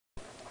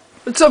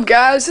What's up,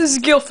 guys? This is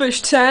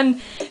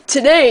Gillfish10.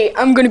 Today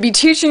I'm going to be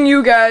teaching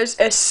you guys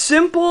as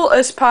simple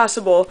as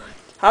possible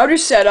how to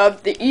set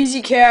up the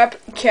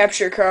EasyCap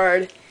capture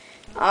card.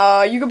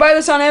 You can buy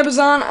this on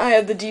Amazon. I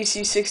have the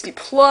Dc60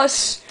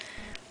 Plus.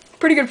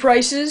 Pretty good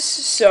prices,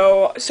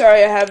 so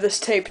sorry I have this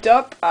taped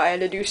up. I had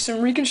to do some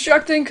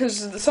reconstructing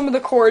because some of the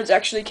cords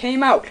actually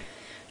came out.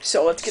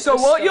 So let's get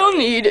this started. You'll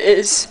need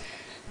is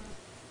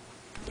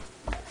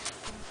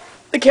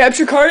the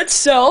capture card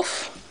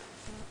itself,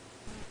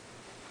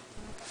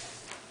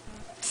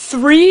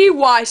 3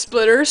 Y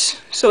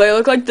splitters, so they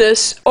look like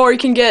this, or you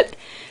can get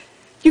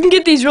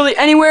these really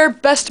anywhere,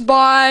 Best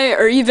Buy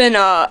or even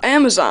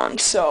Amazon.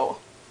 So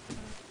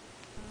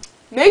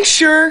make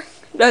sure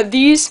that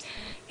these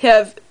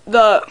have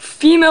the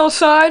female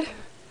side.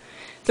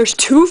 There's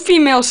 2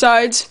 female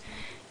sides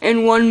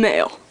and 1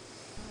 male.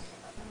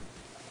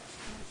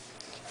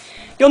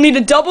 You'll need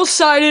a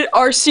double-sided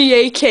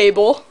RCA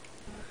cable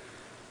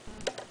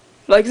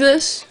like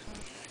this.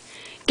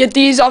 Get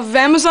these off of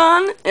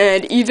Amazon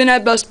and even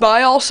at Best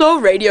Buy also,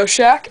 Radio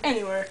Shack,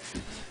 anywhere.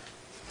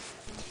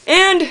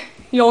 And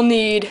you'll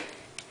need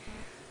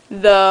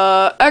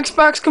the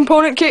Xbox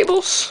component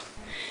cables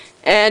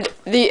and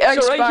the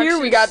Xbox. So right here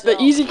we got the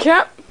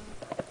EasyCap,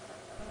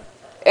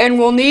 and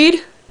we'll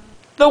need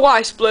the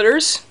Y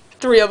splitters,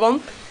 3 of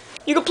them.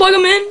 You can plug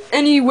them in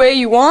any way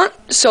you want,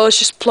 so let's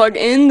just plug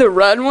in the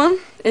red one,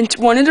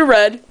 one into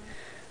red,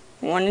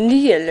 one into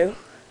yellow,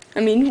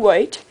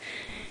 white,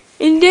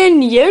 and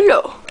then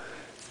yellow.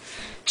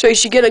 So you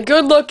should get a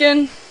good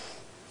looking.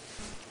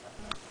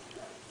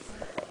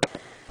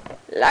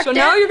 So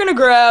now you're gonna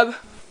grab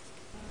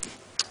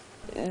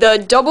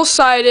the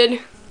double-sided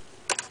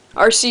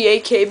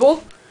RCA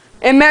cable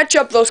and match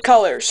up those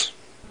colors.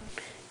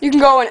 You can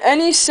go on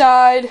any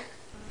side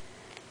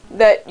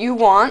that you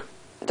want.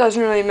 It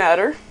doesn't really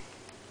matter.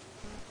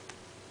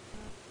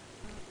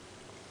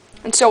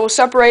 And so we'll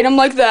separate them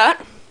like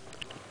that.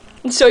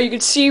 And so you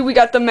can see we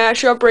got the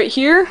mashup right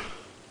here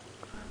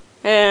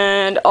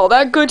and all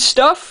that good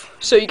stuff.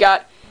 So you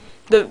got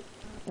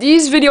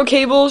these video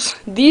cables.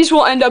 These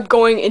will end up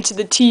going into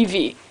the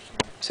TV.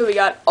 So we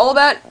got all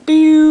that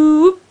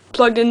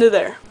plugged into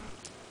there.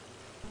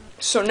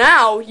 So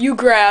now you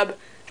grab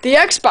the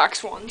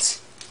Xbox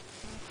ones,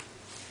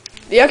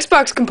 the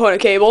Xbox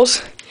component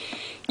cables.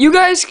 You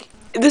guys,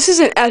 this is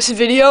an S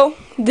video.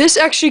 This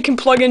actually can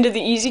plug into the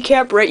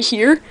EasyCap right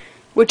here,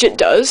 which it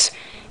does,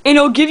 and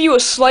it'll give you a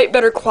slight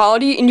better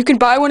quality, and you can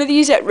buy one of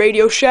these at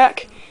Radio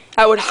Shack.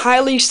 I would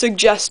highly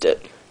suggest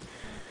it.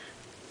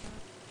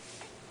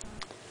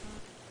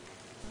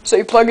 So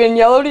you plug in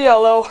yellow to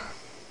yellow,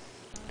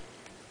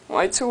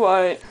 white to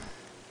white,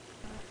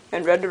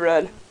 and red to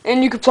red,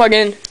 and you can plug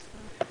in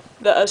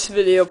the S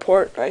video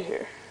port right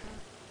here.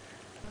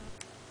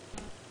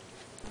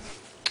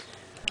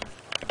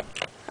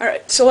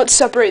 Alright, so let's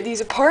separate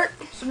these apart.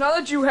 So now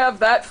that you have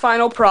that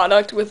final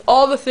product with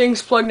all the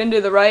things plugged into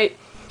the right,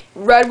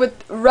 red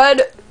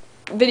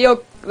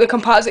video, the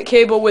composite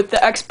cable with the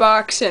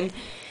Xbox, and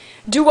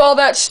do all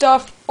that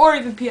stuff, or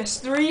even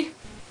PS3.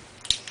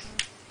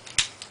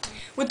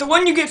 With the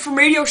one you get from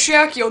Radio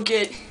Shack, you'll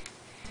get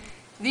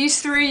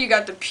these 3. You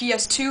got the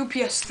PS2,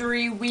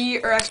 PS3,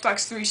 Wii, or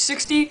Xbox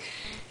 360.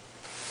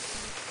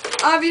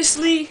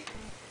 Obviously,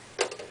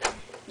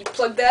 you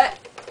plug that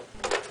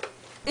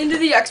into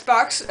the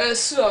Xbox as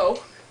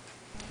so,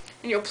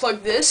 and you'll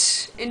plug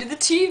this into the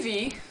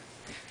TV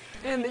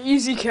and the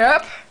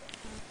EasyCap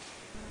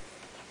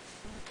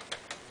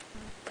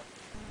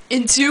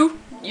into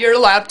your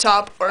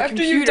laptop or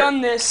computer. After you've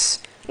done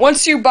this,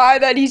 once you buy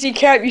that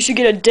EasyCap, you should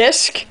get a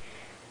disc,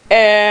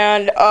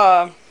 and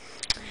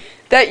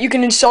that you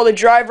can install the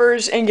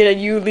drivers and get a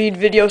U-Lead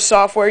video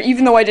software,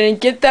 even though I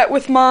didn't get that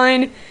with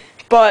mine,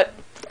 but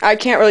I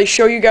can't really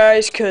show you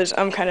guys because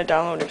I'm kind of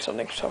downloading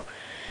something. So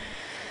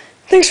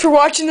thanks for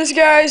watching this,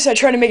 guys. I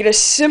try to make it as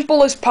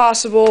simple as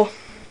possible,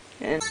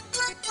 and